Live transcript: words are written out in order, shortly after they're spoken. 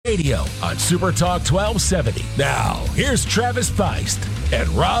Radio on Super Talk 1270. Now, here's Travis Feist and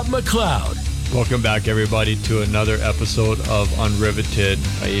Rob McLeod. Welcome back, everybody, to another episode of Unriveted,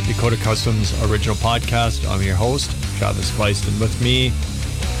 a Dakota Customs original podcast. I'm your host, Travis Feist, and with me,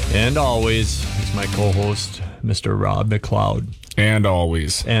 and always, is my co-host, Mr. Rob McLeod. And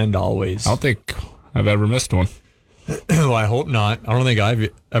always. I don't think I've ever missed one. Well, I hope not. I don't think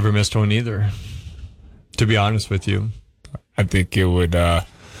I've ever missed one either, to be honest with you. I think it would,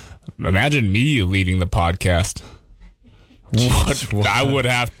 imagine me leading the podcast. What? I would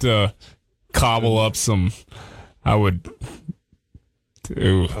have to cobble up there'd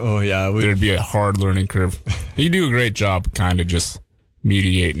be a hard learning curve. You do a great job kind of just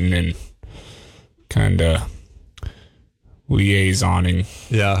mediating and kind of liaisoning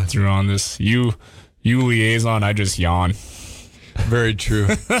through on this. You liaison, I just yawn. Very true.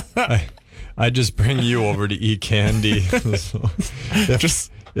 I just bring you over to eat candy. So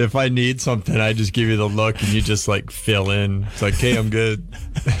if I need something, I just give you the look and you just like fill in. It's like, hey, I'm good.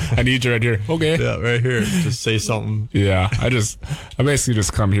 I need you right here. Okay. Yeah, right here. Just say something. Yeah, I basically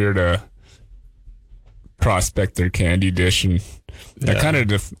just come here to prospect their candy dish, and that kind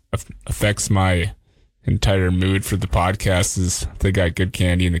of affects my entire mood for the podcast. Is they got good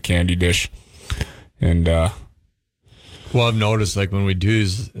candy in the candy dish, and well, I've noticed like when we do,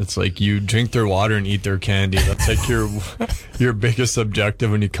 it's like you drink their water and eat their candy. That's like your biggest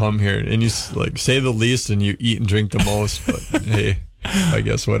objective when you come here, and you like say the least and you eat and drink the most. But hey, I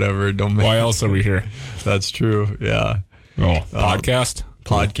guess whatever. Don't make. Why else are we here? That's true. Yeah. Oh, podcast.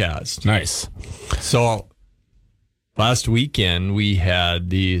 Podcast. Nice. So last weekend we had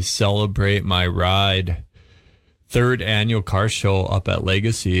the Celebrate My Ride 3rd annual car show up at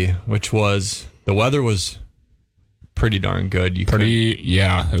Legacy, which was the weather was pretty darn good. It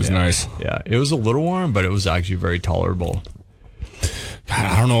was nice. Yeah, it was a little warm, but it was actually very tolerable.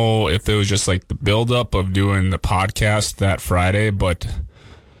 I don't know if it was just like the buildup of doing the podcast that Friday, but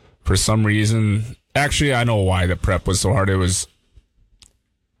for some reason, actually, I know why the prep was so hard. It was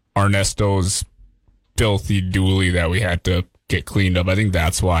Ernesto's filthy dually that we had to get cleaned up. I think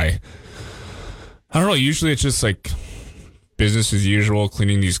that's why. I don't know. Usually it's just like business as usual,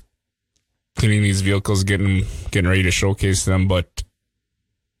 cleaning these vehicles, getting ready to showcase them, but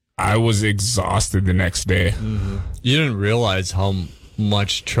I was exhausted the next day. Mm-hmm. You didn't realize how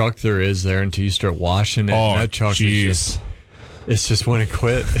much truck there is there until you start washing it. Oh, that truck it's just when it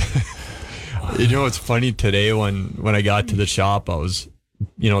quit. You know, it's funny today when I got to the shop, I was,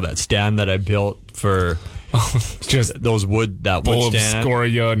 that stand that I built for just those wood stand. Full of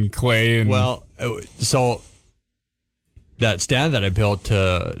scoria and clay. So that stand that I built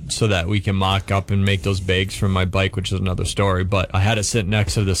so that we can mock up and make those bags for my bike, which is another story. But I had it sit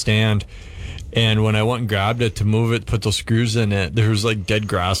next to the stand, and when I went and grabbed it to move it, put those screws in it, there was like dead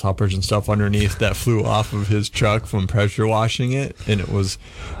grasshoppers and stuff underneath that flew off of his truck from pressure washing it, and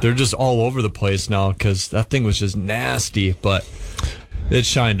they're just all over the place now because that thing was just nasty, but it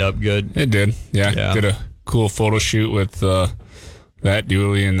shined up good. It did, yeah. Did a cool photo shoot with that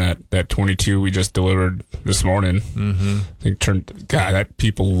dually and that 22 we just delivered this morning. Mm-hmm. I think that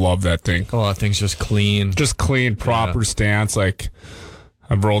people love that thing. Oh, that thing's just clean. Just clean, proper stance. Like,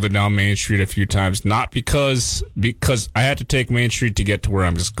 I've rolled it down Main Street a few times, not because I had to take Main Street to get to where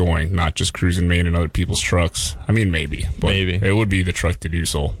I'm just going, not just cruising Main in other people's trucks. I mean, maybe. It would be the truck to do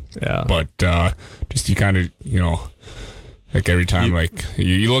so. Yeah. But just you kind of, like every time,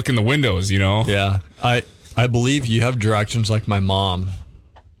 you look in the windows, Yeah. I believe you have directions like my mom.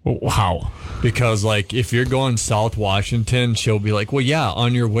 Wow. Because, like, if you're going South Washington, she'll be like, well, yeah,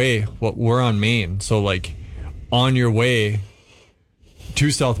 on your way. Well, we're on Main. So, like, on your way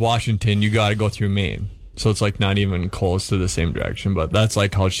to South Washington, you got to go through Main. So it's, like, not even close to the same direction. But that's,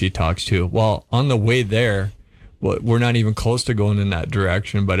 like, how she talks, too. Well, on the way there, we're not even close to going in that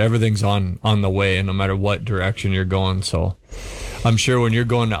direction. But everything's on the way, no matter what direction you're going. So I'm sure when you're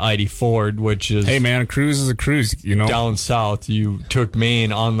going to ID Ford, which is... Hey, man, a cruise is a cruise, Down south, you took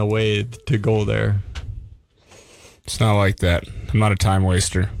Main on the way to go there. It's not like that. I'm not a time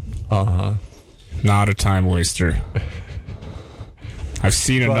waster. Uh-huh. Not a time waster. I've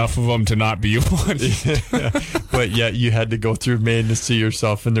seen enough of them to not be one. But yet you had to go through Main to see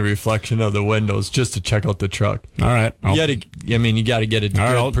yourself in the reflection of the windows just to check out the truck. All right. You got to get a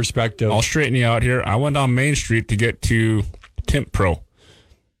good perspective. I'll straighten you out here. I went on Main Street to get to Tint Pro,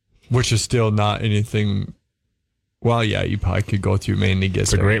 which is still not anything. Well, yeah, you probably could go through Main to get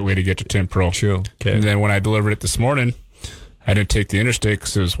It's a great way to get to Tint Pro. True. Okay. And then when I delivered it this morning, I didn't take the interstate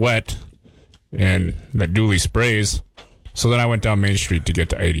because it was wet and that dually sprays. So then I went down Main Street to get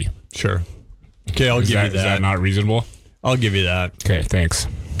to 80. Sure. Okay, I'll give you that. Is that not reasonable? I'll give you that. Okay, thanks.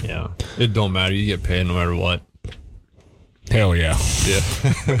 Yeah. It don't matter. You get paid no matter what. Hell yeah.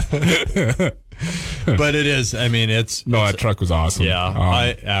 Yeah. But it is. I mean, That truck was awesome. Yeah.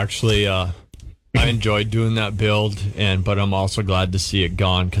 I actually, I enjoyed doing that build, but I'm also glad to see it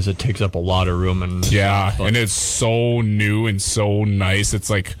gone because it takes up a lot of room. And and it's so new and so nice. It's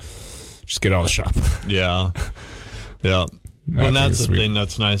like, just get out of the shop. Yeah. Yeah. And that's the thing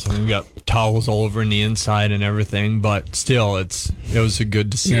that's nice. I mean, we got towels all over on the inside and everything, but still, it was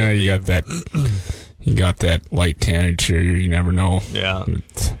good to see. Yeah, you got that. You got that light tan interior. You never know. Yeah.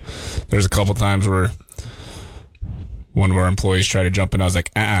 There's a couple times where one of our employees tried to jump in. I was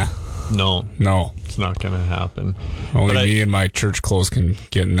like, no, no, it's not gonna happen. Only me and my church clothes can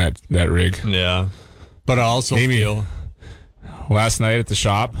get in that rig. Yeah. But I also feel last night at the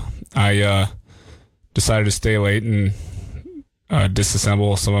shop, I decided to stay late and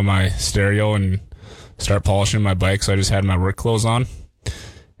disassemble some of my stereo and start polishing my bike. So I just had my work clothes on.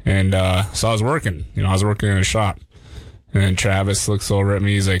 And so I was working. I was working in a shop. And then Travis looks over at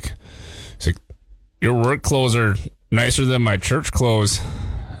me. He's like, your work clothes are nicer than my church clothes.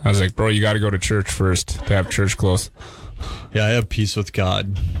 I was like, bro, you got to go to church first to have church clothes. Yeah, I have peace with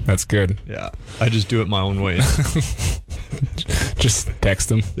God. That's good. Yeah. I just do it my own way. Just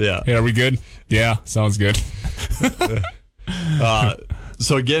text him. Yeah. Hey, are we good? Yeah, sounds good.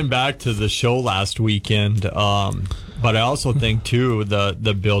 So getting back to the show last weekend, but I also think too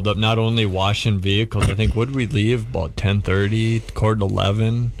the build up, not only washing vehicles. I think would we leave about 10:30,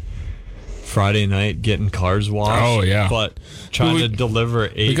 11 Friday night, getting cars washed. Oh yeah, but trying to deliver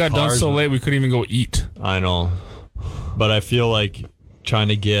 8. We got cars done so late we couldn't even go eat. I know, but I feel like trying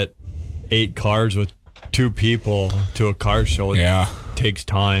to get 8 cars with 2 people to a car show takes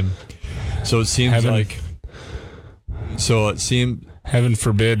time. So it seems heaven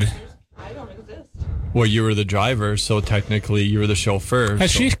forbid. I don't exist. Well, you were the driver, so technically you were the chauffeur.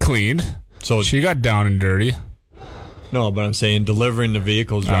 She cleaned. So she got down and dirty. No, but I'm saying delivering the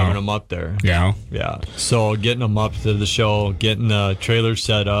vehicles, driving them up there. Yeah. Yeah. So getting them up to the show, getting the trailer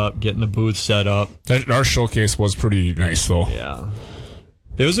set up, getting the booth set up. Our showcase was pretty nice, though. Yeah.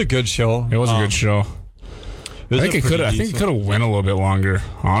 It was a good show. It was a good show. I think it could have went a little bit longer,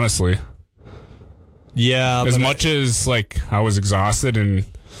 honestly. Yeah. As much as I was exhausted and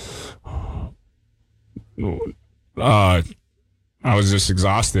I was just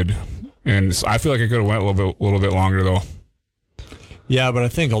exhausted, and I feel like I could have went a little bit longer though. Yeah, but I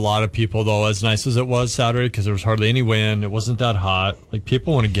think a lot of people though, as nice as it was Saturday, because there was hardly any wind, it wasn't that hot. Like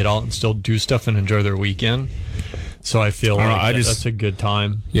people want to get out and still do stuff and enjoy their weekend. So I feel that's a good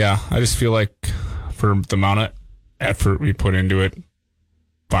time. Yeah, I just feel like for the amount of effort we put into it,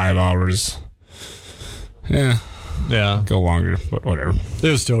 5 hours. Yeah, go longer, but whatever. It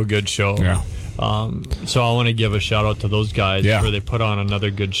was still a good show. Yeah. So I want to give a shout out to those guys where they put on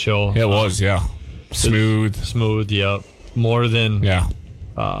another good show. It was, smooth. Yeah, more than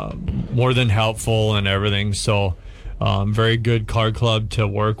helpful and everything. So, very good car club to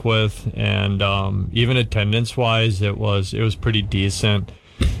work with, and even attendance wise, it was pretty decent.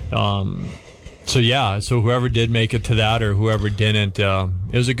 So whoever did make it to that or whoever didn't, it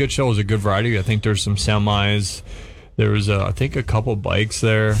was a good show. It was a good variety. I think there's some semis. There was, I think, a couple bikes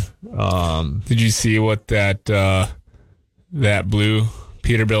there. Did you see what that blue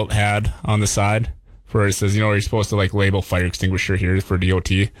Peterbilt had on the side? Where it says, where you're supposed to label fire extinguisher here for DOT.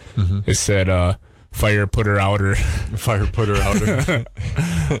 Mm-hmm. It said, fire putter outer. Fire putter outer.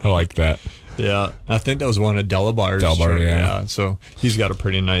 I like that. Yeah, I think that was one of Delabar's. Yeah. So he's got a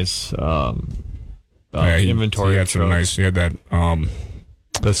pretty nice inventory. He had some nice. He had that.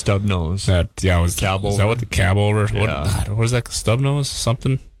 The stub nose. Was cab over. Is that what the cab over? Yeah. What is that? Stub nose?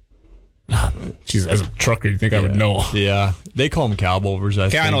 Something? Jeez, as a trucker, you think I would know. Yeah. They call them cab overs, I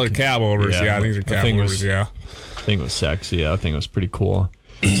think. I know they're cab overs. Yeah, I think they're cab overs, I think it was sexy. Yeah, I think it was pretty cool.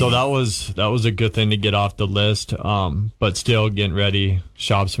 So that was a good thing to get off the list. But still getting ready.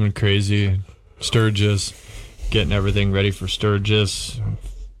 Shop's been crazy. Sturgis. Getting everything ready for Sturgis.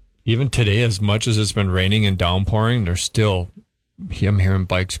 Even today, as much as it's been raining and downpouring, there's still... I'm hearing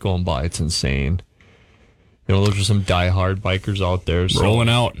bikes going by. It's insane. Those are some diehard bikers out there. So, rolling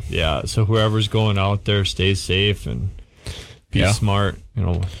out. Yeah. So whoever's going out there, stay safe and be smart.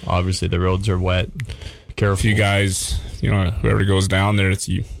 Obviously the roads are wet. Be careful. If you guys, whoever goes down there,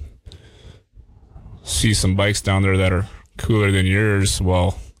 you see some bikes down there that are cooler than yours,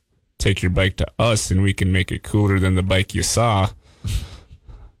 well, take your bike to us and we can make it cooler than the bike you saw.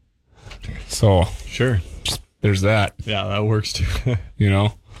 So sure. There's that. Yeah, that works too.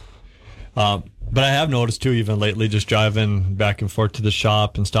 But I have noticed too, even lately, just driving back and forth to the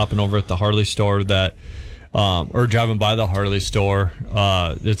shop and stopping over at the Harley store, that or driving by the Harley store,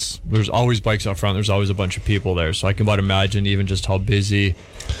 there's always bikes out front. There's always a bunch of people there. So I can about imagine even just how busy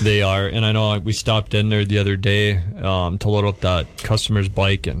they are. And I know like, we stopped in there the other day to load up that customer's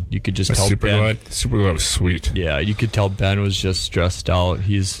bike, and you could just tell Ben. Super Glide was sweet. Yeah, you could tell Ben was just stressed out.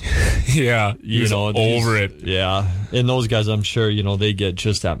 He's yeah, he's over it. Yeah, and those guys, I'm sure, they get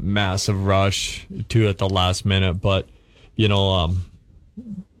just that massive rush too at the last minute. But they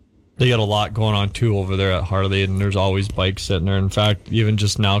got a lot going on too over there at Harley, and there's always bikes sitting there. In fact, even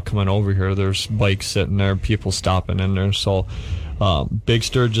just now coming over here, there's bikes sitting there, people stopping in there. So big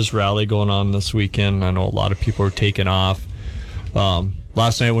Sturgis rally going on this weekend. I know a lot of people are taking off.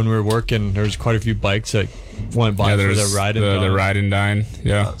 Last night when we were working, there was quite a few bikes that went by for the ride and dine. The ride and dine,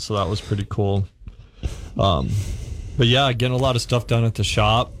 yeah. So that was pretty cool. But yeah, getting a lot of stuff done at the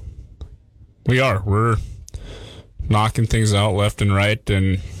shop. We're knocking things out left and right,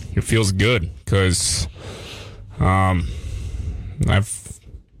 and it feels good because I've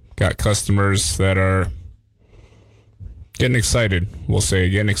got customers that are getting excited,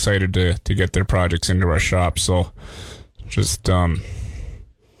 to get their projects into our shop. So just got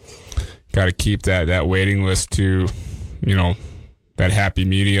to keep that waiting list to, that happy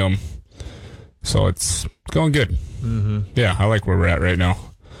medium. So it's going good. Mm-hmm. Yeah, I like where we're at right now.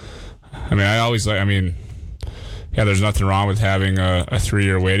 There's nothing wrong with having a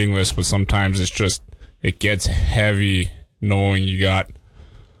 3-year waiting list, but sometimes it gets heavy knowing you got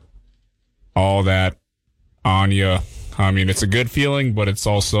all that on you. It's a good feeling, but it's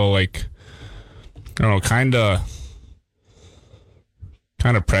also like, I don't know,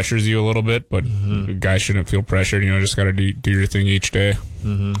 kind of pressures you a little bit, but the guy shouldn't feel pressured. Just got to do your thing each day.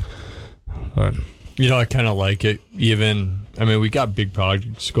 Mm-hmm. But I kind of like it. We got big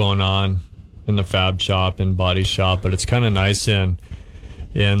projects going on in the fab shop and body shop, but it's kind of nice in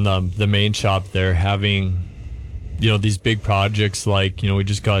the main shop there having these big projects. Like we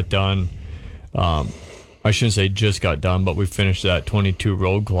just got done, I shouldn't say just got done, but we finished that 22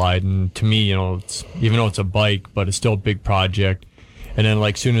 Road Glide, and to me, it's, even though it's a bike, but it's still a big project. And then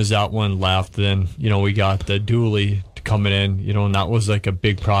like soon as that one left, then we got the dually coming in, and that was like a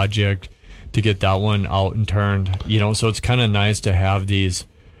big project to get that one out and turned, so it's kind of nice to have these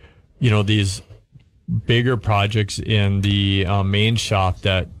these bigger projects in the main shop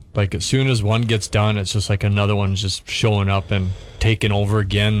that, like, as soon as one gets done, it's just like another one's just showing up and taking over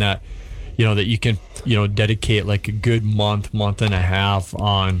again, that that you can dedicate like a good month and a half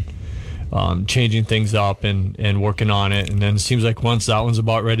on changing things up and working on it. And then it seems like once that one's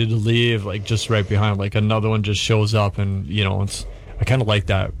about ready to leave, like just right behind, like another one just shows up, and I kind of like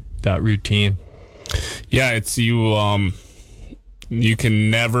that routine. Yeah, it's you can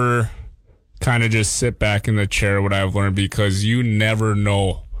never kind of just sit back in the chair, what I've learned, because you never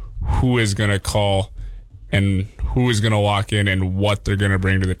know who is going to call and who is going to walk in and what they're going to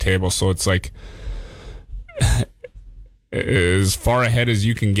bring to the table. So it's like as far ahead as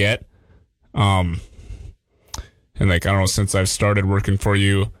you can get. And like, I don't know, since I've started working for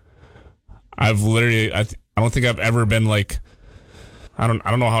you, I've literally, I don't think I've ever been like, I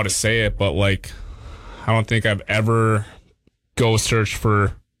don't know how to say it, but like, I don't think I've ever go search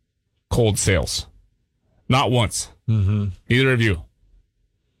for cold sales. Not once. Mm-hmm. Neither of you.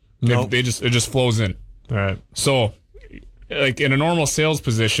 Nope. It just flows in. All right. So, like in a normal sales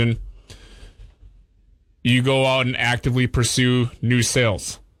position, you go out and actively pursue new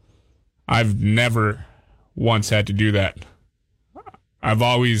sales. I've never once had to do that.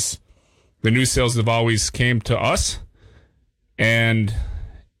 The new sales have always came to us, and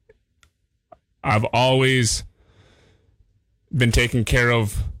I've always been taking care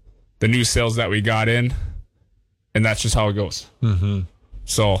of the new sales that we got in, and that's just how it goes. Mm-hmm.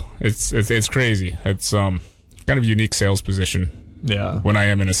 So it's crazy. It's kind of a unique sales position. Yeah. When I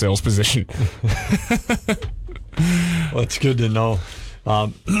am in a sales position. Well, it's good to know.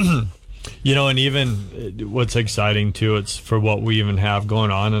 And even what's exciting too, it's for what we even have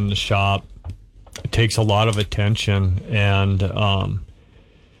going on in the shop. It takes a lot of attention, and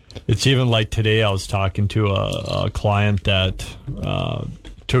it's even like today I was talking to a client that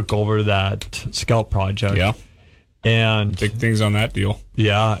took over that Scout project. Yeah. And big things on that deal.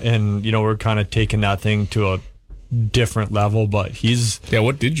 Yeah. And, we're kind of taking that thing to a different level, but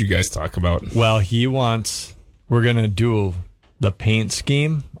what did you guys talk about? Well, we're going to do the paint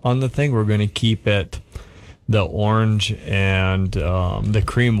scheme on the thing. We're going to keep it the orange and the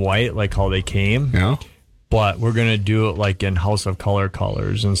cream white, like how they came. Yeah. But we're going to do it like in House of Color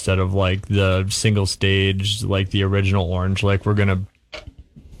colors instead of like the single stage, like the original orange. Like we're going to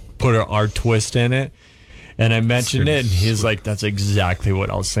put our twist in it. And I mentioned it, and he's like, that's exactly what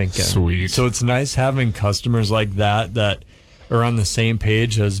I was thinking. Sweet. So it's nice having customers like that are on the same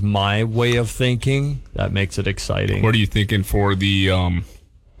page as my way of thinking. That makes it exciting. What are you thinking for the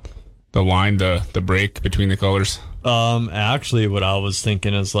line, the break between the colors? Actually, what I was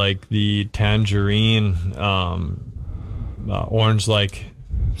thinking is like the tangerine, orange, like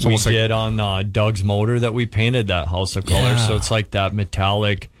we almost like- did on Doug's motor that we painted, that house of colors. Yeah. So it's like that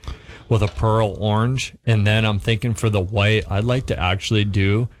metallic with a pearl orange. And then I'm thinking for the white, I'd like to actually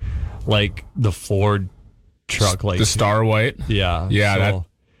do like the Ford truck, like The Star White. Yeah, Yeah, So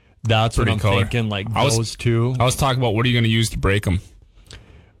that's what pretty I'm color. thinking. Like I was- those two. I was talking about what are you going to use to break them?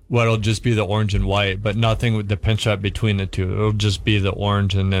 Well, it'll just be the orange and white, but nothing with the pinch up between the two. It'll just be the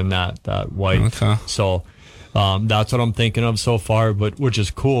orange and then that white. Okay. So that's what I'm thinking of so far, but which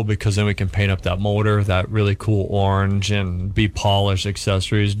is cool because then we can paint up that motor, that really cool orange, and be polished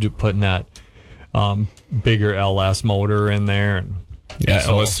accessories, putting that bigger LS motor in there. And Yeah,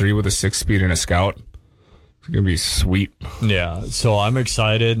 so- LS3 with a 6-speed and a Scout. It's going to be sweet. Yeah, so I'm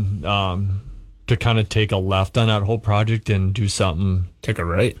excited to kind of take a left on that whole project and do something. Take a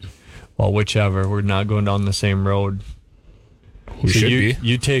right. Well, whichever. We're not going down the same road. We So should you, be.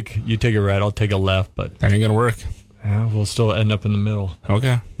 You take a right, I'll take a left, but That ain't going to work. yeah, we'll still end up in the middle.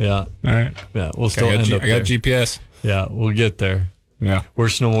 Okay. Yeah, All right. yeah, we'll still I end got, up I got there. GPS. Yeah, we'll get there. Yeah. We're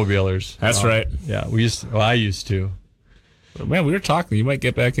snowmobilers. That's right. Yeah, I used to. Man, we were talking. You might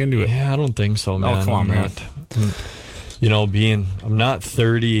get back into it. Yeah, I don't think so, man. come on, I'm man. I'm not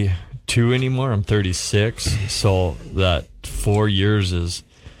 32 anymore. I'm 36. So that 4 years is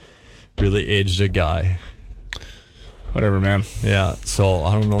really aged a guy. Whatever, man. Yeah. So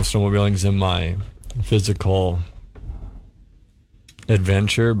I don't know if snowmobiling's in my physical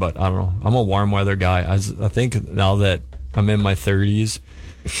adventure, but I don't know. I'm a warm weather guy. I think now that I'm in my 30s,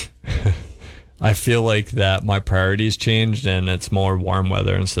 I feel like that my priorities changed and it's more warm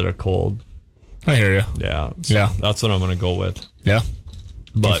weather instead of cold. I hear you. Yeah. So Yeah. That's what I'm going to go with. Yeah.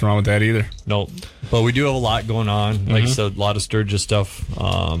 But Nothing wrong with that either. no, but we do have a lot going on. Like I said, a lot of Sturgis stuff.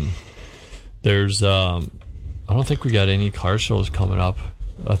 There's, I don't think we got any car shows coming up.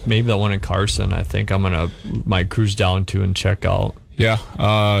 Maybe that one in Carson. I think I'm gonna my cruise down to and check out.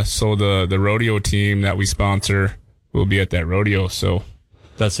 Yeah. So the rodeo team that we sponsor will be at that rodeo. So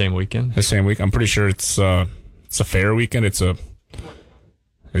That same weekend. the same week, I'm pretty sure it's a fair weekend. Is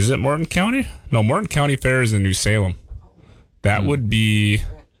it Morton County? No, Morton County Fair is in New Salem. That would be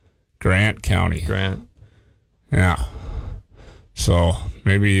Grant County. Grant. Yeah. So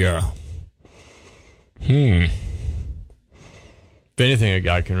maybe If anything, a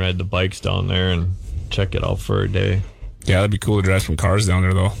guy can ride the bikes down there and check it out for a day. yeah, that'd be cool to drive some cars down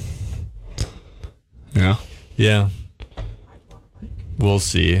there though. Yeah. Yeah. We'll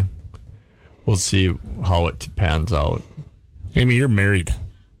see. We'll see how it pans out. Amy, you're married.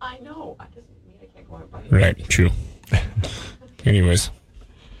 I know. I doesn't mean I can't go out by Right, true. Anyways.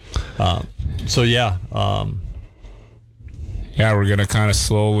 So yeah, Yeah, we're gonna kind of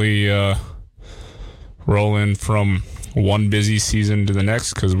slowly roll in from one busy season to the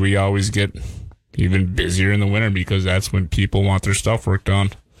next because we always get even busier in the winter because that's when people want their stuff worked on.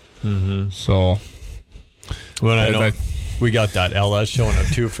 Mm-hmm. So when I know that we got that LS showing up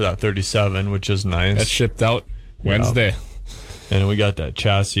too for that 37, which is nice. shipped out Wednesday. And we got that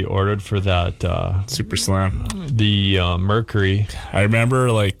chassis ordered for that Super Slam. the Mercury. I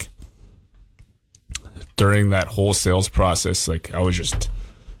remember like during that whole sales process, like I was just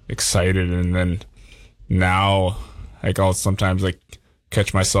excited, and then now like I'll sometimes like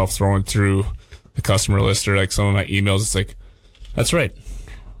catch myself throwing through the customer list or like some of my emails. It's like, that's right,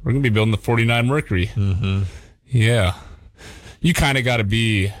 we're gonna be building the 49 Mercury. Mm-hmm. Yeah, you kind of got to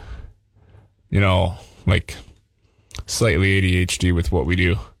be, like slightly ADHD with what we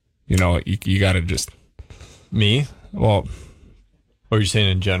do. You got to just Me? well. Or are you saying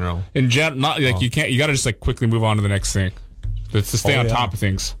in general? In not like you got to just like quickly move on to the next thing. That's to stay on yeah. top of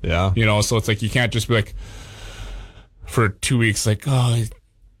things. Yeah. So it's like you can't just be like for 2 weeks like, oh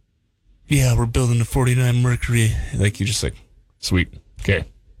yeah, we're building the 49 Mercury. Like you just like, sweet, okay,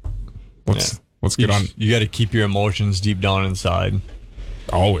 let's get on. You got to keep your emotions deep down inside.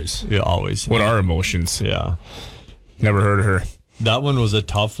 Always. Yeah, always. What are emotions? Yeah. Never heard of her. That one was a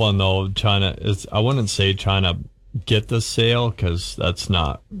tough one though. I wouldn't say trying to get the sale because that's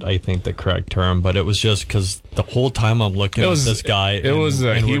not, I think, the correct term. But it was just because the whole time I'm looking at this guy. It was he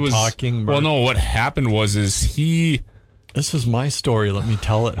we're was talking. Well, no. What happened was he. This is my story. Let me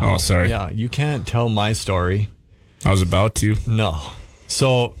tell it. Oh, sorry. Yeah, you can't tell my story. I was about to. No.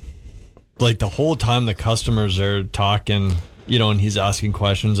 So, like the whole time the customers are talking, and he's asking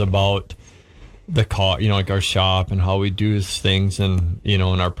questions about the car, like our shop and how we do things and, in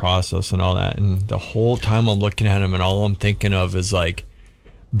our process and all that. And the whole time I'm looking at him and all I'm thinking of is like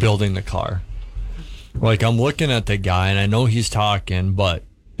building the car. Like I'm looking at the guy and I know he's talking, but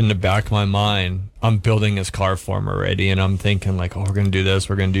in the back of my mind, I'm building his car for him already. And I'm thinking like, oh, we're going to do this,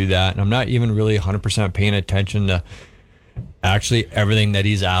 we're going to do that. And I'm not even really 100% paying attention to actually everything that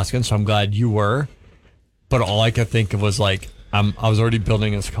he's asking. So I'm glad you were. But all I could think of was like, I was already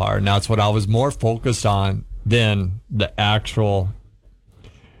building his car, and that's what I was more focused on than the actual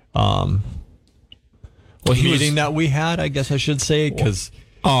meeting that we had, I guess I should say, because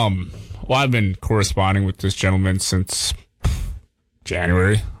well, I've been corresponding with this gentleman since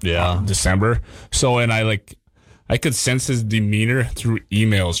January, December. So, and I could sense his demeanor through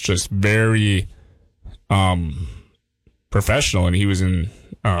emails, just very professional, and he was in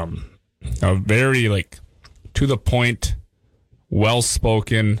a very to the point,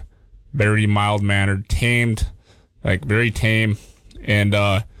 well-spoken, very mild-mannered, tamed, very tame. And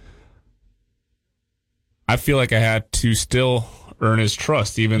I feel like I had to still earn his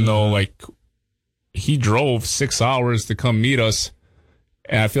trust, even though, he drove 6 hours to come meet us.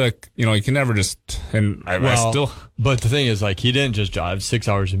 And I feel like, you can never just... But the thing is, he didn't just drive 6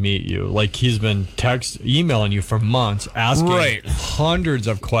 hours to meet you. He's been emailing you for months, asking hundreds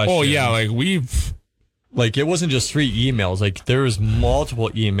of questions. Oh, yeah, we've... it wasn't just 3 emails. There was multiple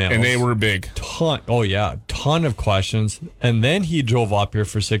emails. And they were big. Ton of questions. And then he drove up here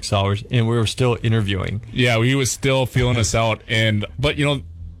for 6 hours, and we were still interviewing. Yeah, he was still feeling us out. But,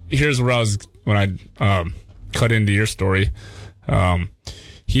 here's where I was, when I cut into your story.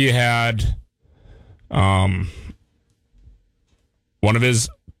 He had one of his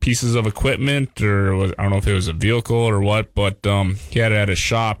pieces of equipment, or I don't know if it was a vehicle or what, but he had it at a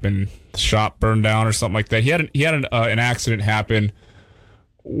shop, and the shop burned down or something like that. He had an accident happen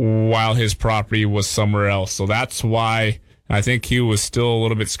while his property was somewhere else, so that's why I think he was still a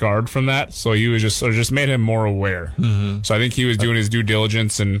little bit scarred from that. So he was just made him more aware. Mm-hmm. So I think he was doing his due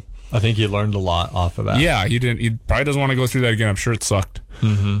diligence, and I think he learned a lot off of that. Yeah, he probably doesn't want to go through that again. I'm sure it sucked.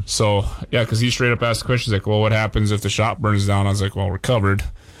 Mm-hmm. So yeah, because he straight up asked questions well, what happens if the shop burns down? I was like, well, we're covered.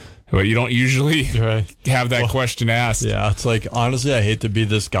 But you don't usually have that question asked. Yeah, it's honestly, I hate to be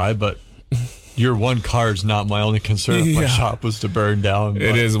this guy, but your one car is not my only concern if my shop was to burn down.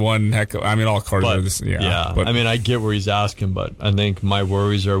 It is one heck of, all cars are this. Yeah. But, I get where he's asking, but I think my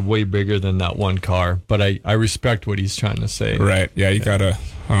worries are way bigger than that one car. But I respect what he's trying to say. Right. Yeah, you gotta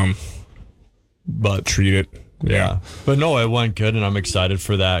treat it. Yeah. But no, it went good, and I'm excited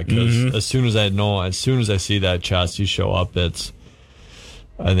for that, because as soon as I see that chassis show up,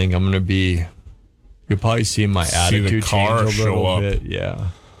 I think I'm going to be... You'll probably see my attitude change a little bit. Yeah.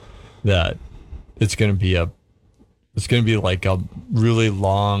 That it's going to be a really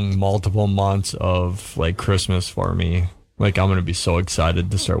long, multiple months of Christmas for me. I'm going to be so excited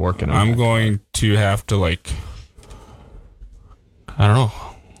to start working on it. I'm going to have to I don't know.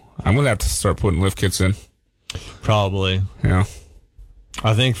 I'm going to have to start putting lift kits in. Probably. Yeah.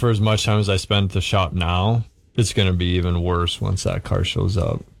 I think for as much time as I spend at the shop now, it's going to be even worse once that car shows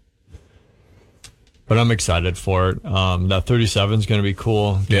up. But I'm excited for it. That 37 is going to be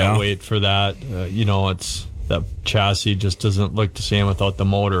cool. Can't wait for that. It's that chassis just doesn't look the same without the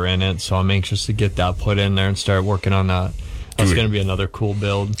motor in it. So I'm anxious to get that put in there and start working on that. That's going to be another cool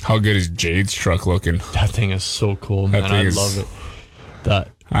build. How good is Jade's truck looking? That thing is so cool, man. I love it.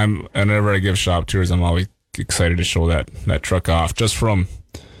 Whenever I give shop tours, I'm always excited to show that truck off, just from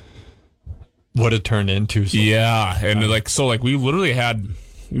what it turned into. So yeah, and we literally had,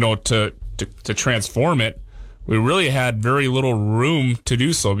 to transform it, we really had very little room to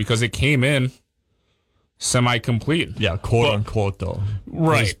do so, because it came in semi-complete. Yeah, quote unquote though.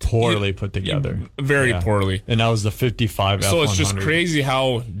 Right. It was poorly put together. Very poorly. And that was the 55 So F100. It's just crazy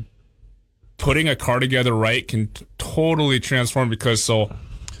how putting a car together right can totally transform, because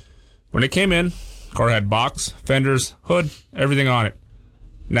when it came in, car had box, fenders, hood, everything on it.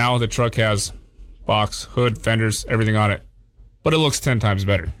 Now the truck has box, hood, fenders, everything on it. But it looks 10 times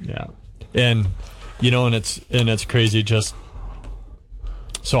better. Yeah. And it's crazy just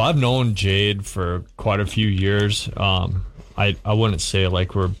so I've known Jade for quite a few years. I wouldn't say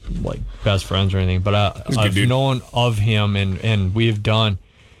we're best friends or anything, but I've known of him, and we've done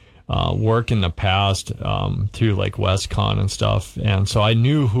work in the past through WestCon and stuff, and so I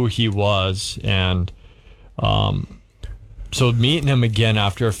knew who he was, and so meeting him again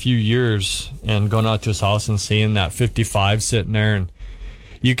after a few years and going out to his house and seeing that 55 sitting there, and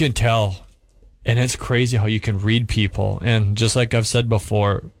you can tell, and it's crazy how you can read people, and just like I've said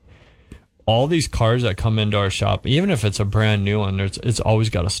before, all these cars that come into our shop, even if it's a brand new one, it's always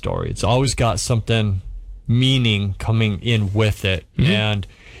got a story. It's always got something meaning coming in with it. And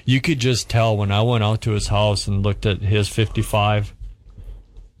you could just tell when I went out to his house and looked at his 55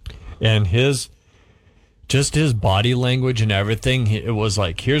 and his body language and everything, it was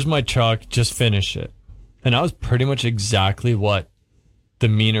like, here's my truck, just finish it. And that was pretty much exactly what the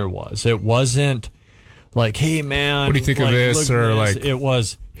demeanor was. It wasn't like, hey man, what do you think of this? Or like, it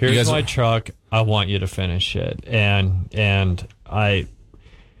was, here's my truck, I want you to finish it. And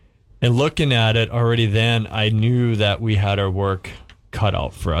looking at it already then, I knew that we had our work cut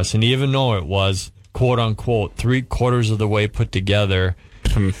out for us. And even though it was quote unquote 3/4 of the way put together,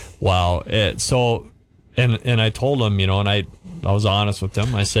 wow. And I told him, and I was honest with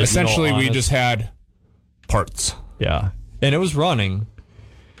him. I said, essentially, we just had parts. Yeah. And it was running.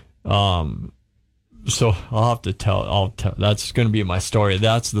 So I'll have to tell, that's going to be my story.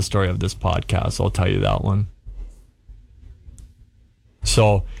 That's the story of this podcast. I'll tell you that one.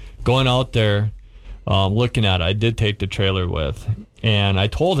 So going out there, looking at it, I did take the trailer with, and I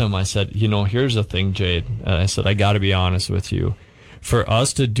told him, I said, here's the thing, Jade. And I said, I got to be honest with you. For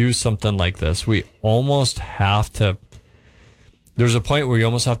us to do something like this, we almost have to, there's a point where you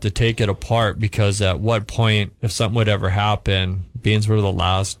almost have to take it apart, because at what point, if something would ever happen, being we're the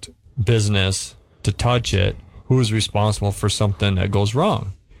last business to touch it, who's responsible for something that goes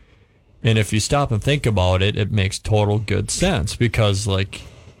wrong? And if you stop and think about it, it makes total good sense, because like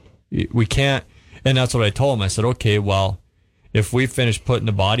we can't, and that's what I told him. I said, okay, well, if we finish putting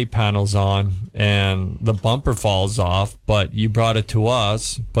the body panels on and the bumper falls off, but you brought it to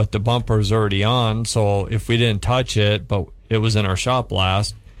us, but the bumper's already on, so if we didn't touch it, but it was in our shop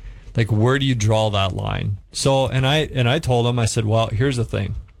last, like, where do you draw that line? So, and I told him, I said, well, here's the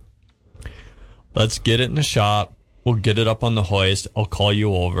thing. Let's get it in the shop. We'll get it up on the hoist. I'll call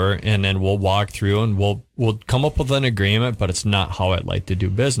you over, and then we'll walk through and we'll come up with an agreement, but it's not how I'd like to do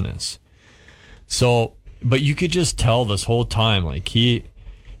business. So, but you could just tell this whole time, like he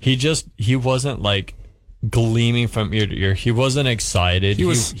wasn't like gleaming from ear to ear. He wasn't excited. He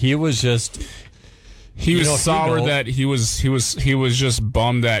was sour that he was just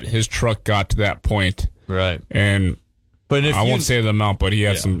bummed that his truck got to that point. Right. And but I won't say the amount, but he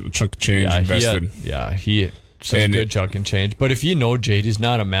had some chunk of change invested. He had some good chunk and change. But if you know Jade, he's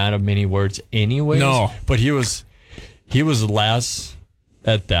not a man of many words anyways. No. But he was less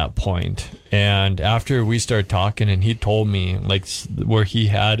at that point. And after we started talking and he told me like where he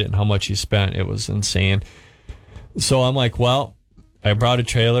had it and how much he spent, it was insane. So I'm like, well, I brought a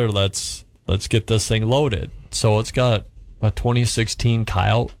trailer. Let's get this thing loaded. So it's got a 2016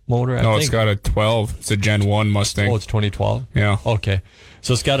 Coyote motor, I think. It's got a 12. It's a Gen 1 Mustang. Oh, it's 2012? Yeah. Okay.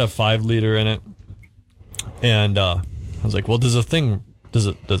 So it's got a 5-liter in it. And I was like, well, does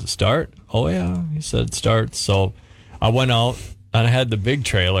it start? Oh, yeah. He said it starts. So I went out and I had the big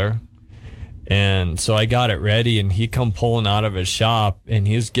trailer. And so I got it ready, and he come pulling out of his shop, and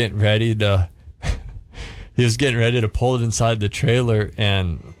he was getting ready to pull it inside the trailer.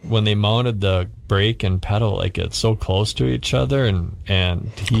 And when they mounted the brake and pedal, like it's so close to each other,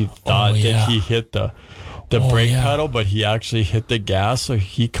 and he thought that he hit the brake pedal, but he actually hit the gas. So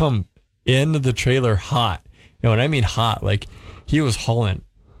he come into the trailer hot. You know what I mean? Hot. Like he was hauling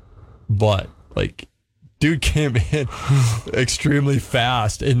butt. Like dude came in extremely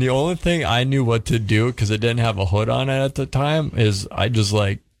fast. And the only thing I knew what to do, because it didn't have a hood on it at the time, is I just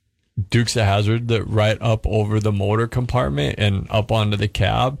like Dukes of Hazzard that right up over the motor compartment and up onto the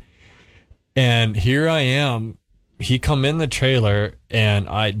cab. And here I am. He come in the trailer, and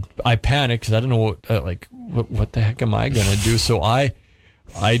I panicked because I don't know what the heck am I gonna do? So I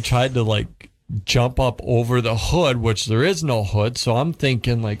tried to like jump up over the hood, which there is no hood. So I'm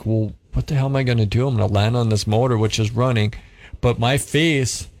thinking like, well, what the hell am I gonna do? I'm gonna land on this motor, which is running, but my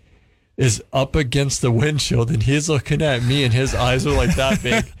face is up against the windshield, and he's looking at me, and his eyes are like that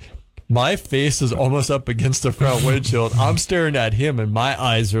big. My face is almost up against the front windshield. I'm staring at him, and my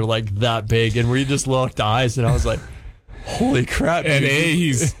eyes are like that big, and we just locked eyes, and I was like, holy crap. And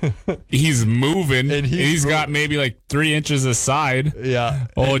he's moving, and he's got maybe like 3 inches aside. Yeah.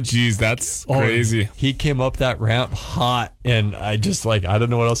 Oh, geez, that's crazy. He came up that ramp hot, and I just like, I don't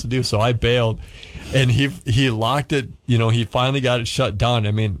know what else to do, so I bailed. And he locked it, he finally got it shut down.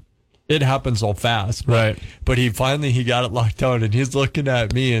 I mean, it happens so fast. Right. But he got it locked down, and he's looking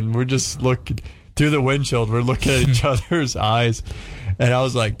at me, and we're just looking through the windshield. We're looking at each other's eyes. And I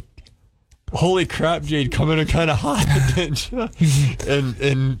was like, holy crap, Jade, coming in kind of hot, didn't you?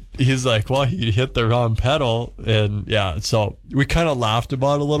 And he's like, well, he hit the wrong pedal. And yeah, so we kind of laughed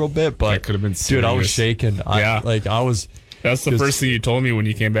about it a little bit, but that could have been serious. Dude, I was shaking. I was That's the first thing you told me when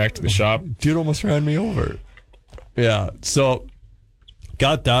you came back to the shop. Dude almost ran me over. Yeah, so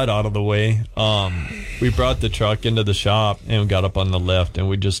got that out of the way. We brought the truck into the shop and got up on the lift, and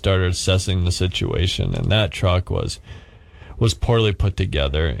we just started assessing the situation. And that truck was poorly put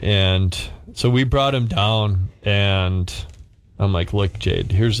together. And so we brought him down, and I'm like, look,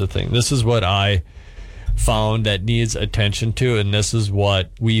 Jade, here's the thing. This is what I found that needs attention to, and this is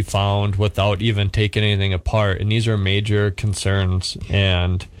what we found without even taking anything apart. And these are major concerns.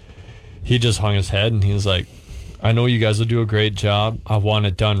 And he just hung his head, and he was like, I know you guys will do a great job. I want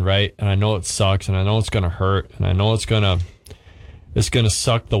it done right, and I know it sucks, and I know it's going to hurt, and I know it's going to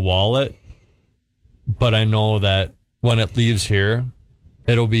suck the wallet, but I know that when it leaves here,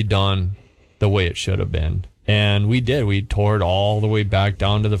 it'll be done the way it should have been. And we did. We tore it all the way back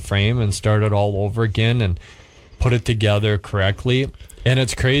down to the frame and started all over again and put it together correctly. And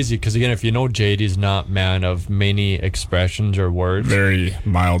it's crazy because, again, if you know Jade, he's not man of many expressions or words. Very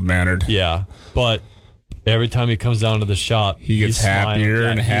mild-mannered. Yeah, but every time he comes down to the shop, He gets he's smiling. happier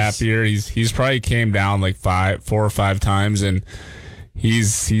Yeah, and happier. He's probably came down like 4 or 5 times, and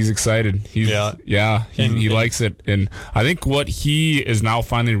he's excited. He And- likes it. And I think what he is now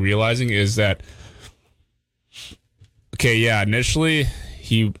finally realizing is that, okay, yeah, initially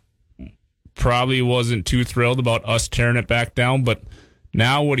he probably wasn't too thrilled about us tearing it back down, but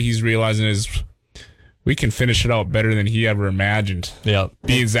now what he's realizing is we can finish it out better than he ever imagined. Yeah,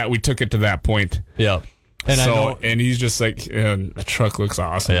 Being that we took it to that point. yeah. And I know, and he's just like, the truck looks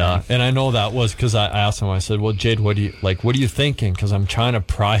awesome. yeah, and I know that was because I asked him. I said, "Well, Jade, what are you thinking? Because I'm trying to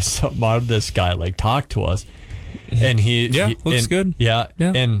pry something out of this guy. Like, talk to us." And looks good. Yeah,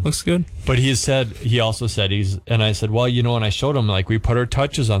 and looks good. But he also said and I said, well, and I showed him, like, we put our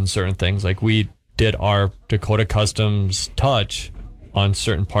touches on certain things. Like, we did our Dakota Customs touch on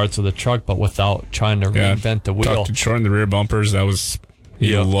certain parts of the truck, but without trying to reinvent the wheel. Tucked short in the rear bumpers. That was,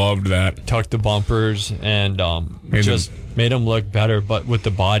 he loved that. Tucked the bumpers and made them look better, but with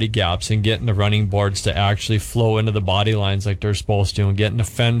the body gaps and getting the running boards to actually flow into the body lines like they're supposed to, and getting the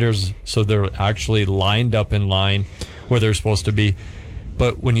fenders so they're actually lined up in line where they're supposed to be.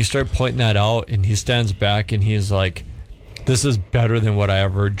 But when you start pointing that out, and he stands back and he's like, this is better than what I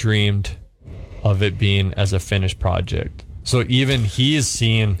ever dreamed of it being as a finished project. So even he is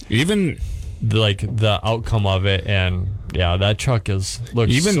seeing the outcome of it, and yeah, that truck looks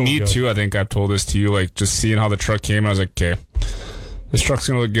even so me good. too. I think I've told this to you, like, just seeing how the truck came, I was like, okay, this truck's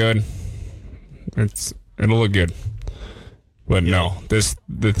gonna look good. It'll look good. But no,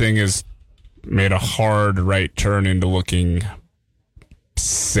 the thing is made a hard right turn into looking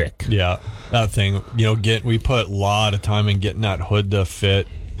sick. Yeah, that thing, we put a lot of time in getting that hood to fit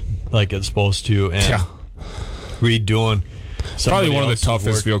like it's supposed to, and redoing. Probably one of the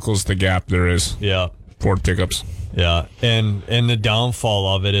toughest vehicles to gap there is. Yeah. Ford pickups. Yeah, and the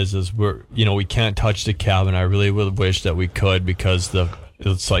downfall of it is we can't touch the cabin. I really would wish that we could, because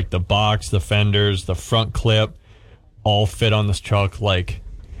it's like the box, the fenders, the front clip, all fit on this truck like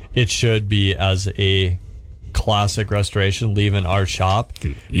it should be as a classic restoration leaving our shop.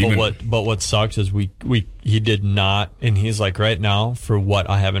 But what sucks is he did not, and he's like, right now, for what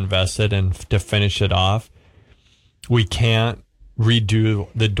I have invested and to finish it off, we can't redo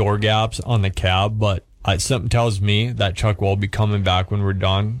the door gaps on the cab, but something tells me that truck will be coming back when we're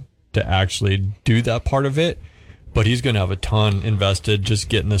done to actually do that part of it. But he's going to have a ton invested just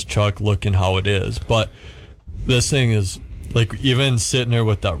getting this truck looking how it is. But this thing is, like, even sitting there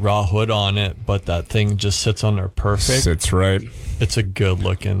with that raw hood on it, but that thing just sits on there perfect. Sits right. It's a good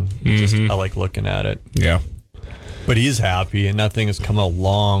looking. I like looking at it. Yeah. But he's happy, and that thing has come a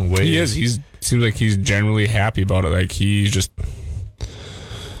long way. He is. Seems like he's generally happy about it. Like, he's just,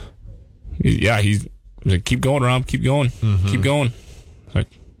 he's like, keep going, Rob, keep going, keep going. Like,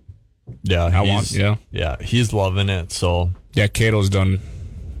 yeah, he's loving it. So yeah, Cato's done.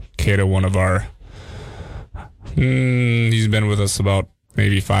 Cato, one of our, he's been with us about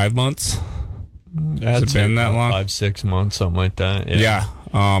maybe 5 months. Has it been that long? 5-6 months, something like that. Yeah.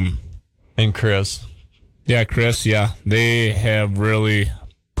 And Chris. Yeah, Chris. Yeah, they have really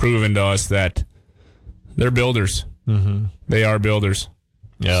proven to us that they're builders. Mm-hmm. They are builders.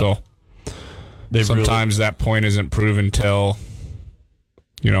 Yeah. So sometimes that point isn't proven till,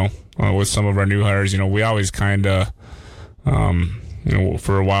 with some of our new hires, we always kind of,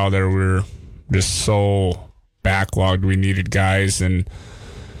 for a while there, we were just so backlogged. We needed guys, and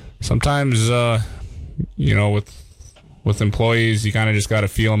sometimes, with employees, you kind of just got to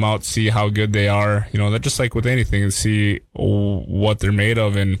feel them out, see how good they are. That just like with anything, and see what they're made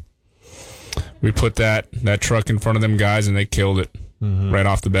of. And we put that truck in front of them guys, and they killed it right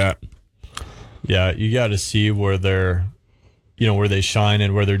off the bat. Yeah, you got to see where they're where they shine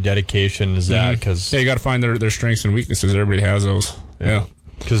and where their dedication is at. Because Yeah, you got to find their strengths and weaknesses. Everybody has those. Yeah.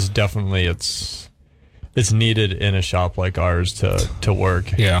 because definitely it's needed in a shop like ours to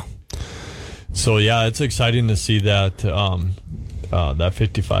work. Yeah. So yeah, it's exciting to see that that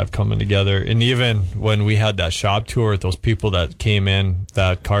 55 coming together. And even when we had that shop tour with those people that came in,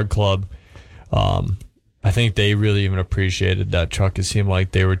 that card club, I think they really even appreciated that truck. It seemed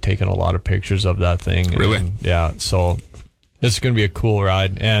like they were taking a lot of pictures of that thing. Really? And, yeah. So it's going to be a cool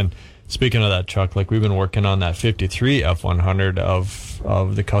ride. And speaking of that truck, like we've been working on that 53 F100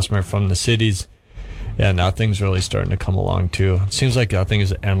 of the customer from the cities. And that thing's really starting to come along too. It seems like that thing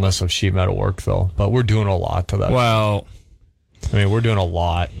is endless of sheet metal work though, but we're doing a lot to that. Well, I mean, we're doing a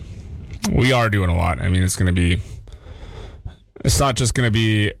lot. we are doing a lot. I mean, it's not just going to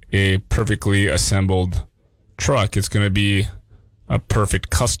be a perfectly assembled truck. It's going to be a perfect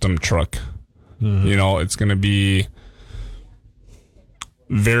custom truck. It's going to be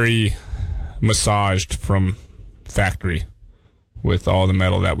very massaged from factory with all the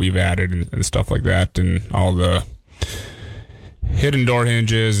metal that we've added and stuff like that, and all the hidden door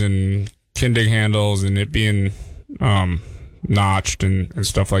hinges and Kindig handles and it being notched and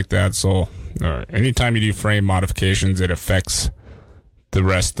stuff like that. So anytime you do frame modifications, it affects the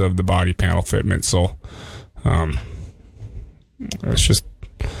rest of the body panel fitment. So it's just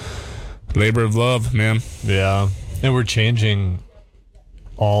labor of love, man. Yeah. And we're changing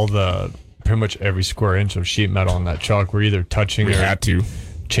pretty much every square inch of sheet metal on that truck. We're either touching We or had to.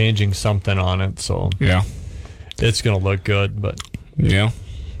 changing something on it. So Yeah. it's going to look good, but Yeah.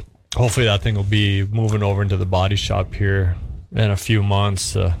 hopefully that thing will be moving over into the body shop here in a few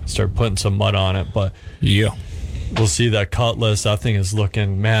months to start putting some mud on it. But Yeah. we'll see that Cutlass. That thing is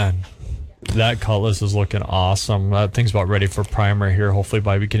looking, man, that Cutlass is looking awesome. That thing's about ready for primer here, hopefully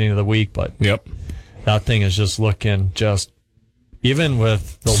by beginning of the week. But Yep. that thing is just looking even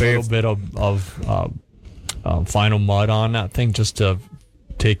with the Save. little bit of final mud on that thing, just to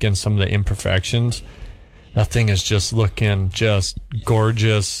take in some of the imperfections. That thing is just looking just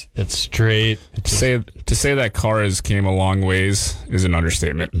gorgeous. It's straight. It's To say that car has came a long ways is an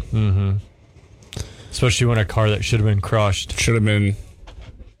understatement. especially when a car that should have been crushed. Should have been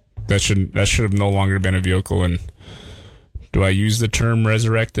that should have no longer been a vehicle. And do I use the term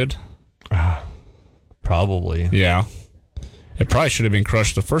resurrected? Probably. Yeah. It probably should have been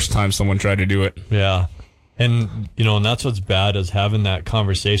crushed the first time someone tried to do it. Yeah. And, and that's what's bad is having that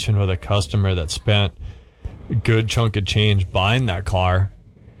conversation with a customer that spent a good chunk of change buying that car.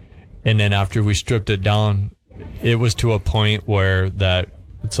 And then after we stripped it down, it was to a point where that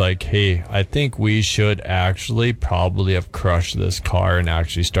it's like, hey, I think we should actually probably have crushed this car and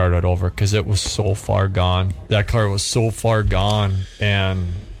actually started over because it was so far gone. That car was so far gone,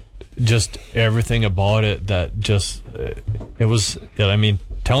 and just everything about it that just, it was, I mean,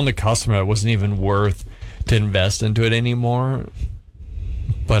 telling the customer it wasn't even worth to invest into it anymore.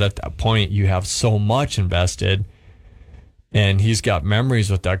 But at that point, you have so much invested, and he's got memories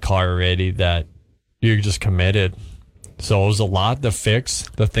with that car already that you're just committed. So it was a lot to fix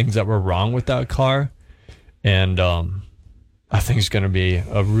the things that were wrong with that car. And I think it's going to be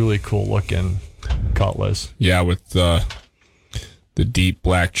a really cool looking Cutlass. Yeah, with the deep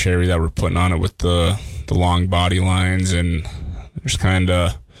black cherry that we're putting on it with the long body lines, and there's kind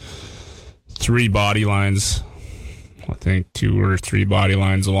of 3 body lines. I think 2 or 3 body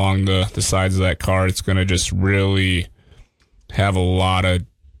lines along the sides of that car. It's going to just really have a lot of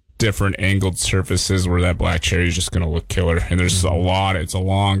different angled surfaces where that black cherry is just going to look killer. And there's it's a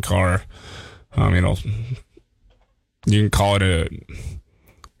long car. You can call it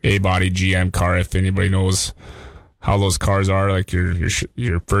a body GM car if anybody knows how those cars are, like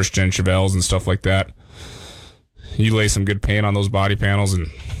your first gen Chevelles and stuff like that. You lay some good paint on those body panels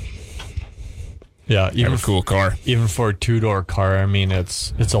and Yeah, have a cool car. Even for a 2-door car, I mean,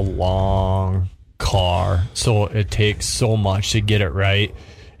 it's a long car, so it takes so much to get it right.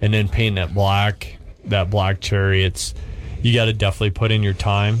 And then painting that black cherry, you got to definitely put in your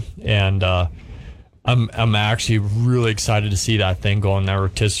time. And I'm actually really excited to see that thing go in that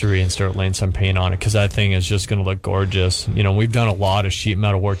rotisserie and start laying some paint on it, because that thing is just going to look gorgeous. We've done a lot of sheet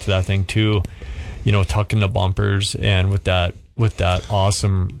metal work to that thing too. Tucking the bumpers, and with that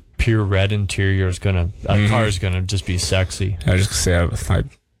awesome pure red interior that car is gonna just be sexy. I was just gonna say I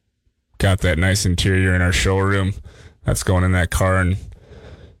got that nice interior in our showroom that's going in that car, and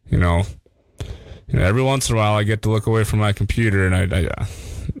every once in a while I get to look away from my computer and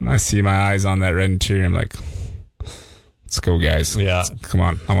I see my eyes on that red interior. I'm like, let's go, guys. Yeah, come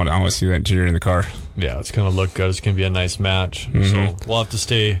on. I want to see that interior in the car. Yeah, it's gonna look good. It's gonna be a nice match. So we'll have to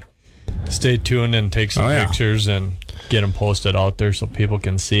stay tuned and take some pictures. And get them posted out there so people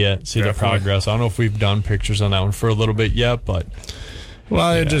can see it, see the Definitely. progress. I don't know if we've done pictures on that one for a little bit yet, but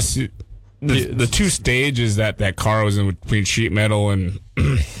Well, it just the two stages that car was in between sheet metal and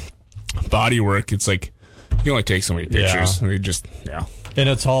body work. It's like you can only take so many pictures. Yeah. And they just and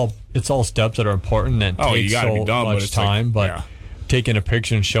it's all steps that are important and Oh, you take gotta so be done, but much it's like, time. But yeah. taking a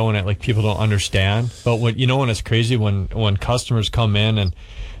picture and showing it, like people don't understand. But when it's crazy when customers come in and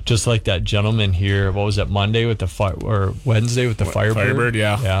just like that gentleman here, what was it, Monday with the fire or Wednesday with the Firebird?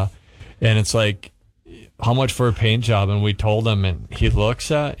 yeah. And it's like, how much for a paint job? And we told him, and he looks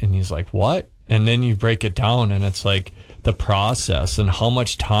at and he's like, what? And then you break it down and it's like the process and how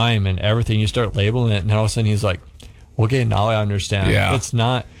much time and everything. You start labeling it, and all of a sudden he's like, okay, now I understand. Yeah. It's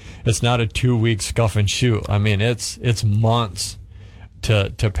not a 2-week scuff and shoot. I mean, it's months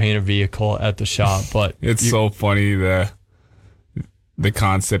to paint a vehicle at the shop. But It's so funny the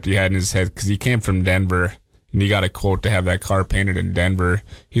concept he had in his head, because he came from Denver and he got a quote to have that car painted in Denver.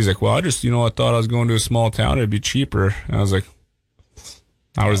 He's like, well, I just, I thought I was going to a small town. It'd be cheaper. And I was like,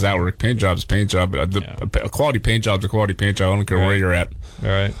 how does that work? Paint job's a paint job. A quality paint job's a quality paint job. I don't care where you're at. All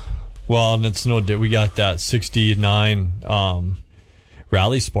right. Well, and it's we got that 69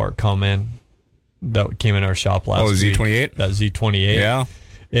 Rally Sport coming that came in our shop last week. Z28? That Z28. Yeah.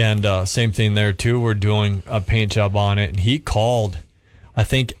 And same thing there too. We're doing a paint job on it, and he called, I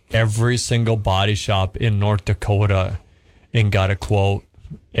think, every single body shop in North Dakota and got a quote.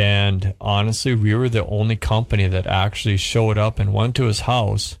 And honestly, we were the only company that actually showed up and went to his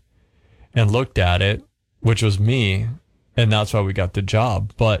house and looked at it, which was me, and that's why we got the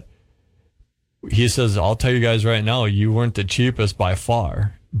job. But he says, I'll tell you guys right now, you weren't the cheapest by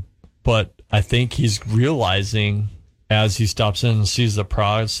far. But I think he's realizing as he stops in and sees the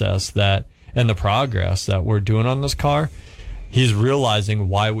process and the progress that we're doing on this car, he's realizing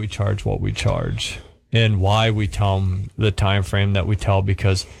why we charge what we charge and why we tell him the time frame that we tell,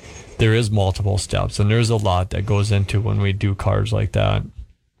 because there is multiple steps and there's a lot that goes into when we do cars like that.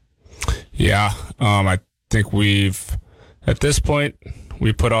 Yeah. I think at this point,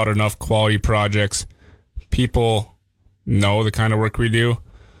 we put out enough quality projects. People know the kind of work we do.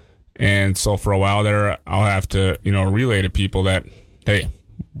 And so for a while there, I'll have to, relay to people that, hey,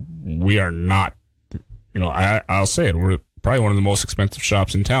 we are not, I'll say it, we're probably one of the most expensive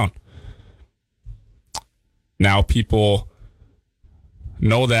shops in town. Now people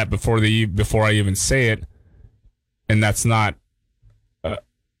know that before I even say it, and that's not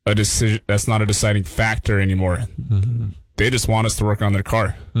a decision. That's not a deciding factor anymore. Mm-hmm. They just want us to work on their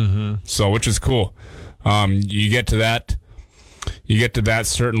car. Mm-hmm. So, which is cool. You get to that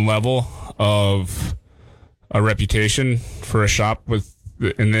certain level of a reputation for a shop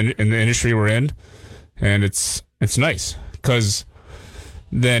in the industry we're in, and it's nice because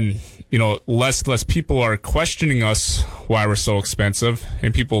then less people are questioning us why we're so expensive,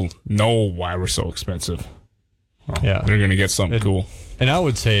 and people know why we're so expensive. Well, yeah, they're gonna get something cool. And I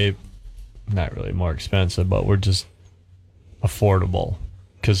would say not really more expensive, but we're just affordable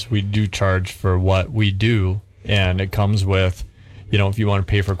because we do charge for what we do, and it comes with, if you want to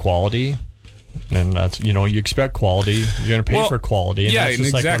pay for quality, and that's, you expect quality, you're going to pay for quality. And yeah, that's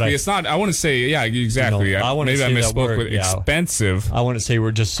just exactly. Like it's not, I want to say, yeah, exactly. I want to maybe say I misspoke with expensive. I want to say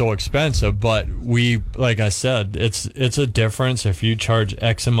we're just so expensive, but we, like I said, it's a difference if you charge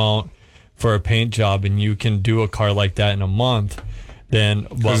X amount for a paint job and you can do a car like that in a month. Then,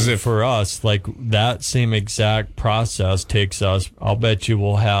 but for us, like that same exact process takes us, I'll bet you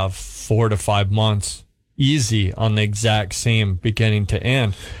we'll have 4 to 5 months easy on the exact same beginning to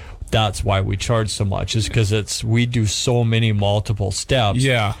end. That's why we charge so much, is because we do so many multiple steps.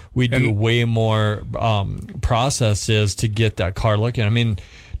 Yeah. We do way more processes to get that car looking. I mean,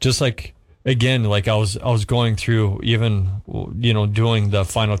 just like, again, like I was going through even, doing the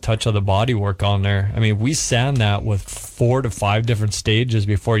final touch of the body work on there. I mean, we sand that with 4 to 5 different stages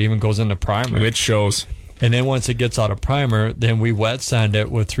before it even goes into primer. It shows. And then once it gets out of primer, then we wet sand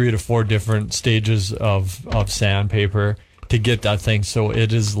it with 3 to 4 different stages of sandpaper to get that thing so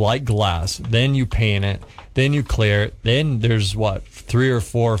it is like glass. Then you paint it, then you clear it. Then there's 3 or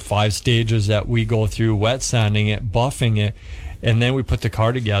 4 or 5 stages that we go through, wet sanding it, buffing it, and then we put the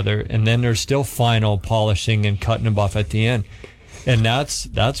car together, and then there's still final polishing and cut and buff at the end. And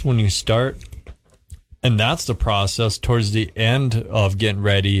that's when you start, and that's the process towards the end of getting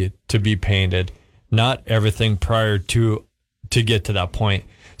ready to be painted, not everything prior to get to that point.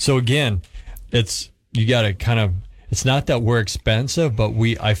 So again, you got to kind of, it's not that we're expensive, but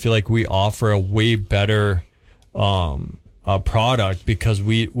I feel like we offer a way better product because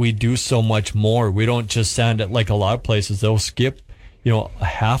we do so much more. We don't just sand it like a lot of places. They'll skip,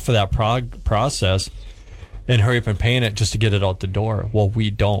 half of that process and hurry up and paint it just to get it out the door. Well, we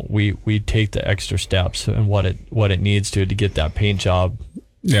don't. We take the extra steps and what it needs to get that paint job.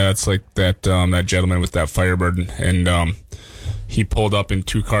 Yeah, it's like that that gentleman with that Firebird, and he pulled up in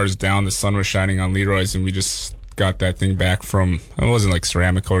 2 cars down. The sun was shining on Leroy's, and we just got that thing back from. It wasn't like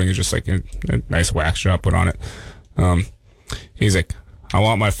ceramic coating; it was just like a nice wax job put on it. He's like, "I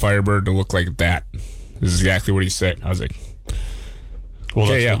want my Firebird to look like that." This is exactly what he said. I was like, "Well,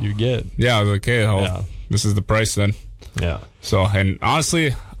 okay, that's what you get." Yeah, I was like, "Okay, this is the price then." Yeah. So, and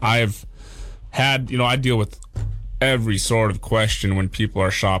honestly, I've had, I deal with every sort of question when people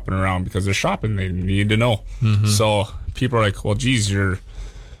are shopping around because they're shopping. They need to know. Mm-hmm. So people are like, well, geez, your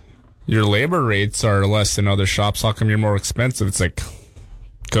labor rates are less than other shops. How come you're more expensive? It's like,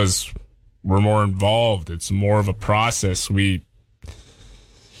 because we're more involved. It's more of a process. We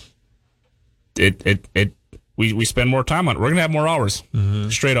spend more time on it. We're going to have more hours. Mm-hmm.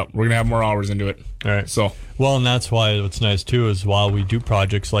 Straight up. We're going to have more hours into it. All right. So, well, and that's why what's nice too is while we do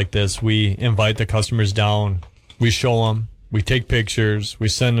projects like this, we invite the customers down. We show them, we take pictures, we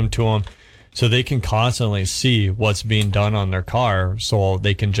send them to them so they can constantly see what's being done on their car so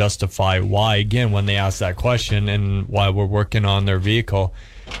they can justify why, again, when they ask that question and why we're working on their vehicle,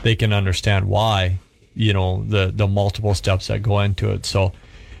 they can understand why, the multiple steps that go into it. So,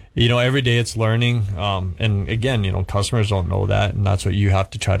 every day it's learning. And again, customers don't know that. And that's what you have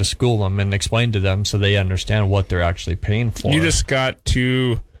to try to school them and explain to them so they understand what they're actually paying for. You just got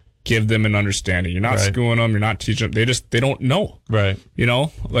to give them an understanding. You're not schooling them. You're not teaching them. They don't know. Right.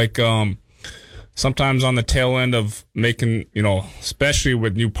 Like sometimes on the tail end of making, especially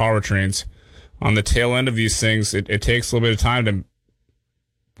with new powertrains, on the tail end of these things, it takes a little bit of time to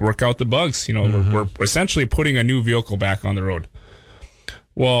work out the bugs. Mm-hmm. We're essentially putting a new vehicle back on the road.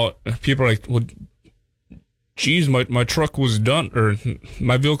 Well, people are like, well, geez, my truck was done, or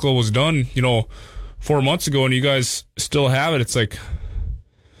my vehicle was done, 4 months ago, and you guys still have it. It's like,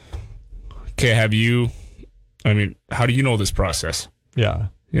 okay, how do you know this process? Yeah.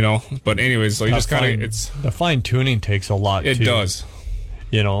 But anyways, so you just kind of, the fine tuning takes a lot. It does.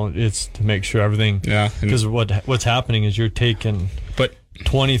 It's to make sure everything, because what's happening is you're taking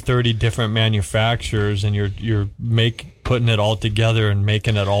 20, 30 different manufacturers and you're putting it all together and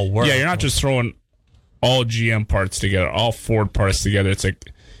making it all work. Yeah. You're not just throwing all GM parts together, all Ford parts together. It's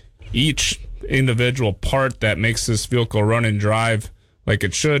like each individual part that makes this vehicle run and drive like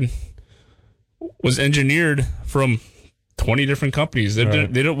it should was engineered from 20 different companies.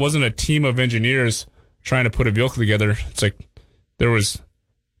 It wasn't a team of engineers trying to put a vehicle together. It's like there was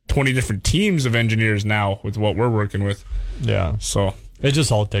 20 different teams of engineers now with what we're working with. Yeah. So it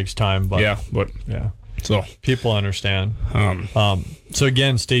just all takes time. But yeah. So people understand. So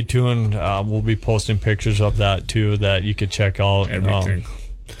again, stay tuned. We'll be posting pictures of that too that you could check out. Everything.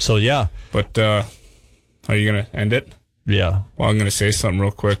 So yeah. But are you going to end it? Yeah. Well, I'm going to say something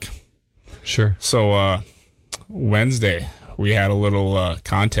real quick. Sure. So Wednesday we had a little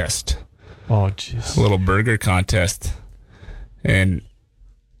contest. Oh, jeez. A little burger contest, and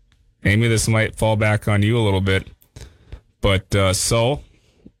Amy, this might fall back on you a little bit, but at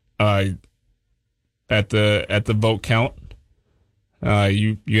the vote count,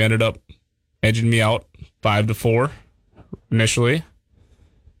 you ended up edging me out 5-4 initially,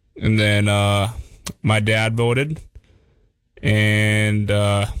 and then my dad voted, and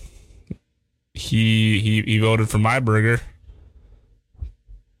he voted for my burger,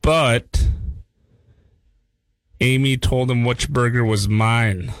 but Amy told him which burger was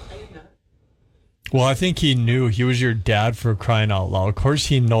mine. Well, I think he knew. He was your dad, for crying out loud. Of course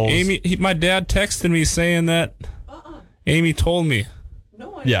he knows. My dad texted me saying that. Amy told me.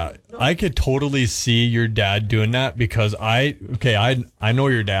 No, I could totally see your dad doing that because I know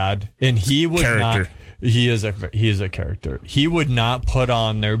your dad, and he would character. Not. He is a character. He would not put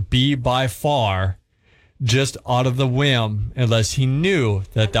on there "be by far" just out of the whim unless he knew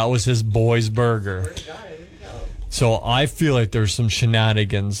that was his boy's burger. So I feel like there's some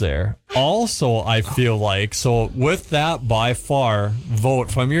shenanigans there. Also, I feel like, so with that by far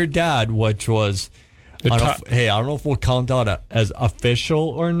vote from your dad, which was, I don't know if we'll count out as official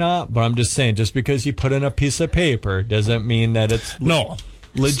or not, but I'm just saying, just because you put in a piece of paper doesn't mean that it's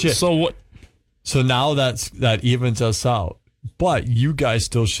legit. So what? So now that evens us out. But you guys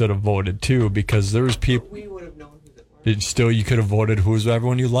still should have voted too, because there was people. We would have known who it was. Still, you could have voted who's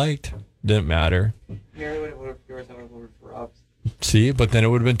everyone you liked. Didn't matter. Mary would have voted for yours. I would have voted for Rob's. See, but then it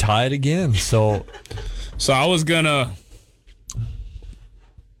would have been tied again. So I was gonna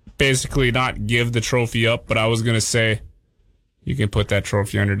basically not give the trophy up, but I was gonna say you can put that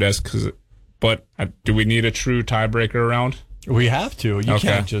trophy on your desk. But do we need a true tiebreaker around? We have to. You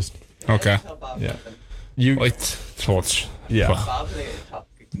can't just. Okay. You Like, yeah. Bob's like a top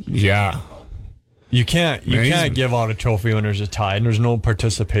 50. yeah. You can't Amazing. give out a trophy when there's a tie and there's no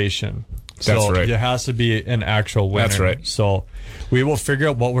participation. That's So right. there has to be an actual winner. That's right. So we will figure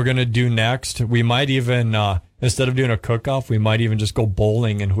out what we're gonna do next. We might even instead of doing a cook-off, we might even just go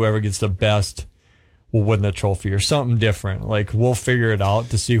bowling, and whoever gets the best will win the trophy or something different. Like, we'll figure it out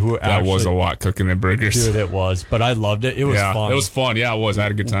to see who That actually. was a lot cooking the burgers. Dude, it was, but I loved it. It was yeah, fun. it was fun. Yeah, it was. I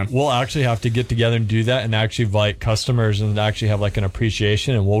had a good time. We'll actually have to get together and do that, and actually invite customers and actually have like an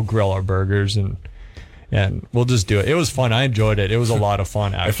appreciation, and we'll grill our burgers and we'll just do it. It was fun. I enjoyed it. It was a lot of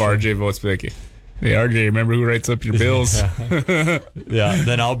fun. If Actually, RJ votes Vicky. Hey, RJ, remember who writes up your bills? yeah.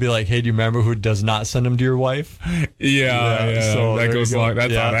 Then I'll be like, hey, do you remember who does not send them to your wife? Yeah. So that there goes you go. long.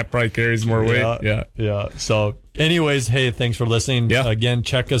 That probably carries more weight. Yeah. So, anyways, hey, thanks for listening. Yeah. Again,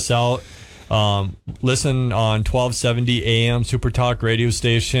 check us out. Listen on 1270 AM Super Talk radio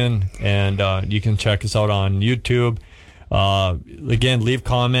station, and you can check us out on YouTube. Again, leave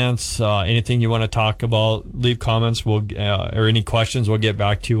comments. Anything you want to talk about, leave comments. Or any questions, we'll get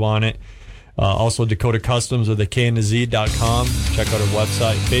back to you on it. Also, Dakota Customs with a K and a Z.com. Check out our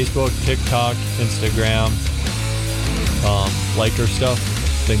website, Facebook, TikTok, Instagram. Like our stuff.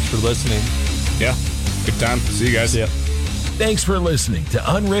 Thanks for listening. Yeah. Good time. See you guys. See ya. Thanks for listening to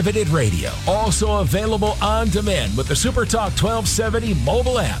Unriveted Radio. Also available on demand with the SuperTalk 1270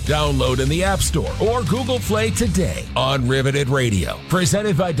 mobile app. Download in the App Store or Google Play today. Unriveted Radio,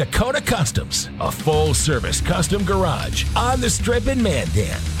 presented by Dakota Customs, a full-service custom garage on the Strip in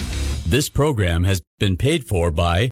Mandan. This program has been paid for by